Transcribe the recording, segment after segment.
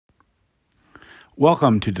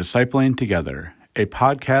Welcome to Discipling Together, a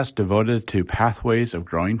podcast devoted to pathways of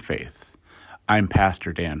growing faith. I'm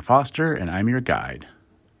Pastor Dan Foster, and I'm your guide.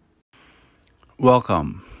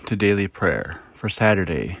 Welcome to Daily Prayer for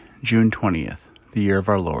Saturday, June 20th, the year of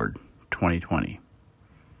our Lord, 2020.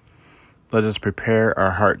 Let us prepare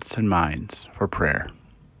our hearts and minds for prayer.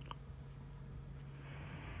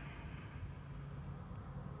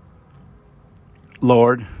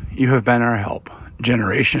 Lord, you have been our help,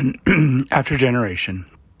 generation after generation.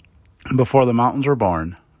 Before the mountains were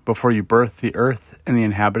born, before you birthed the earth and the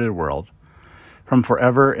inhabited world, from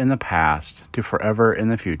forever in the past to forever in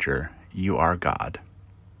the future, you are God.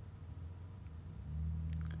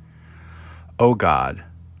 O God,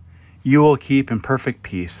 you will keep in perfect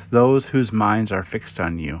peace those whose minds are fixed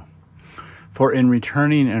on you. For in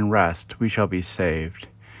returning and rest we shall be saved.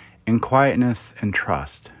 In quietness and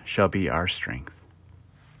trust shall be our strength.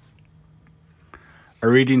 Our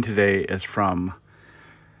reading today is from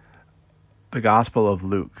the Gospel of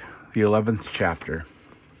Luke, the 11th chapter.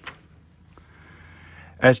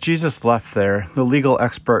 As Jesus left there, the legal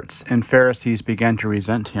experts and Pharisees began to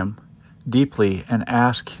resent him deeply and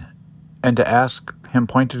to ask him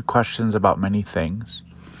pointed questions about many things.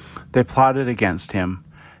 They plotted against him,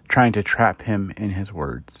 trying to trap him in his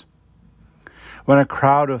words. When a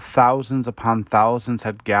crowd of thousands upon thousands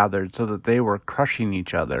had gathered so that they were crushing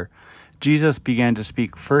each other, Jesus began to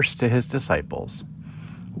speak first to his disciples.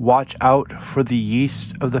 Watch out for the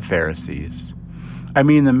yeast of the Pharisees. I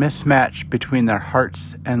mean the mismatch between their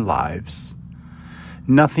hearts and lives.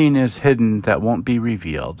 Nothing is hidden that won't be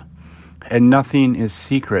revealed, and nothing is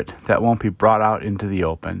secret that won't be brought out into the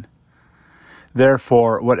open.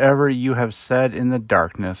 Therefore, whatever you have said in the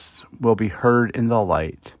darkness will be heard in the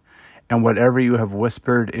light, and whatever you have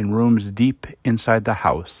whispered in rooms deep inside the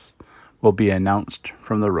house will be announced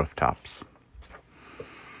from the rooftops.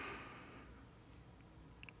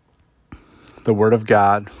 The word of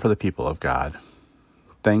God for the people of God.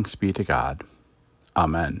 Thanks be to God.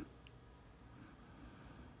 Amen.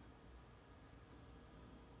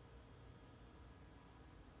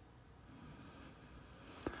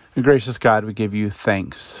 Gracious God, we give you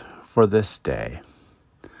thanks for this day,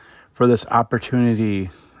 for this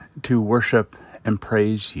opportunity to worship and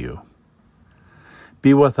praise you.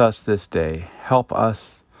 Be with us this day. Help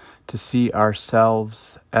us to see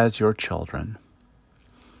ourselves as your children,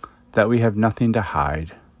 that we have nothing to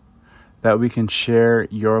hide, that we can share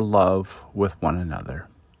your love with one another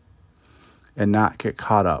and not get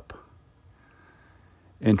caught up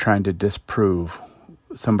in trying to disprove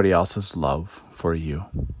somebody else's love for you.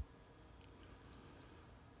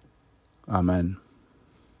 Amen.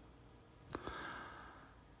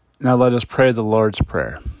 Now let us pray the Lord's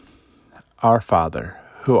Prayer. Our Father,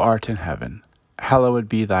 who art in heaven, hallowed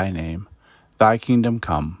be thy name. Thy kingdom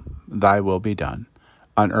come, thy will be done,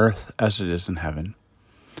 on earth as it is in heaven.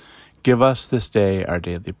 Give us this day our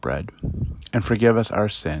daily bread, and forgive us our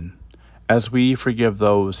sin, as we forgive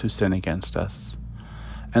those who sin against us.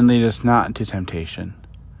 And lead us not into temptation,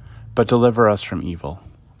 but deliver us from evil.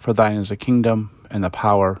 For thine is the kingdom, and the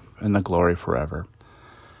power, and the glory forever.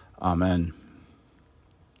 Amen.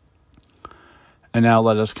 And now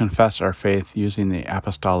let us confess our faith using the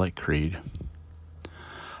Apostolic Creed.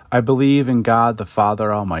 I believe in God the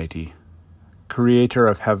Father Almighty, creator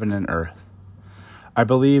of heaven and earth. I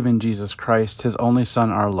believe in Jesus Christ, his only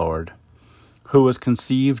Son, our Lord, who was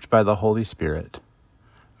conceived by the Holy Spirit,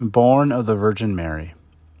 born of the Virgin Mary,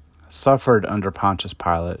 suffered under Pontius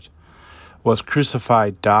Pilate, was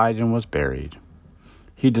crucified, died, and was buried.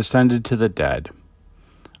 He descended to the dead.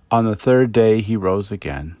 On the third day he rose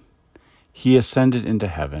again. He ascended into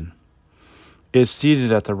heaven, is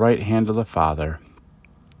seated at the right hand of the Father,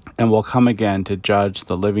 and will come again to judge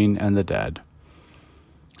the living and the dead.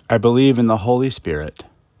 I believe in the Holy Spirit,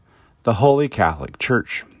 the Holy Catholic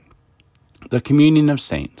Church, the communion of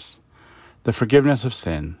saints, the forgiveness of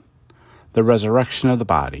sin, the resurrection of the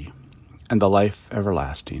body, and the life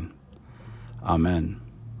everlasting. Amen.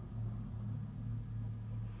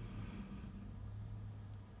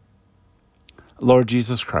 Lord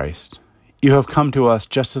Jesus Christ, you have come to us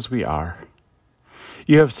just as we are.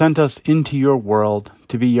 You have sent us into your world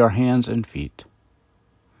to be your hands and feet.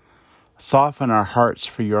 Soften our hearts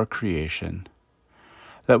for your creation,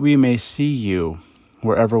 that we may see you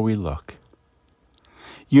wherever we look.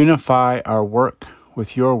 Unify our work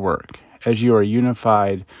with your work, as you are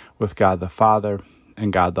unified with God the Father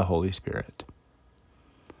and God the Holy Spirit.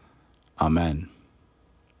 Amen.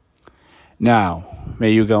 Now, may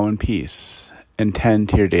you go in peace and tend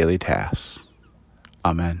to your daily tasks.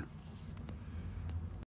 Amen.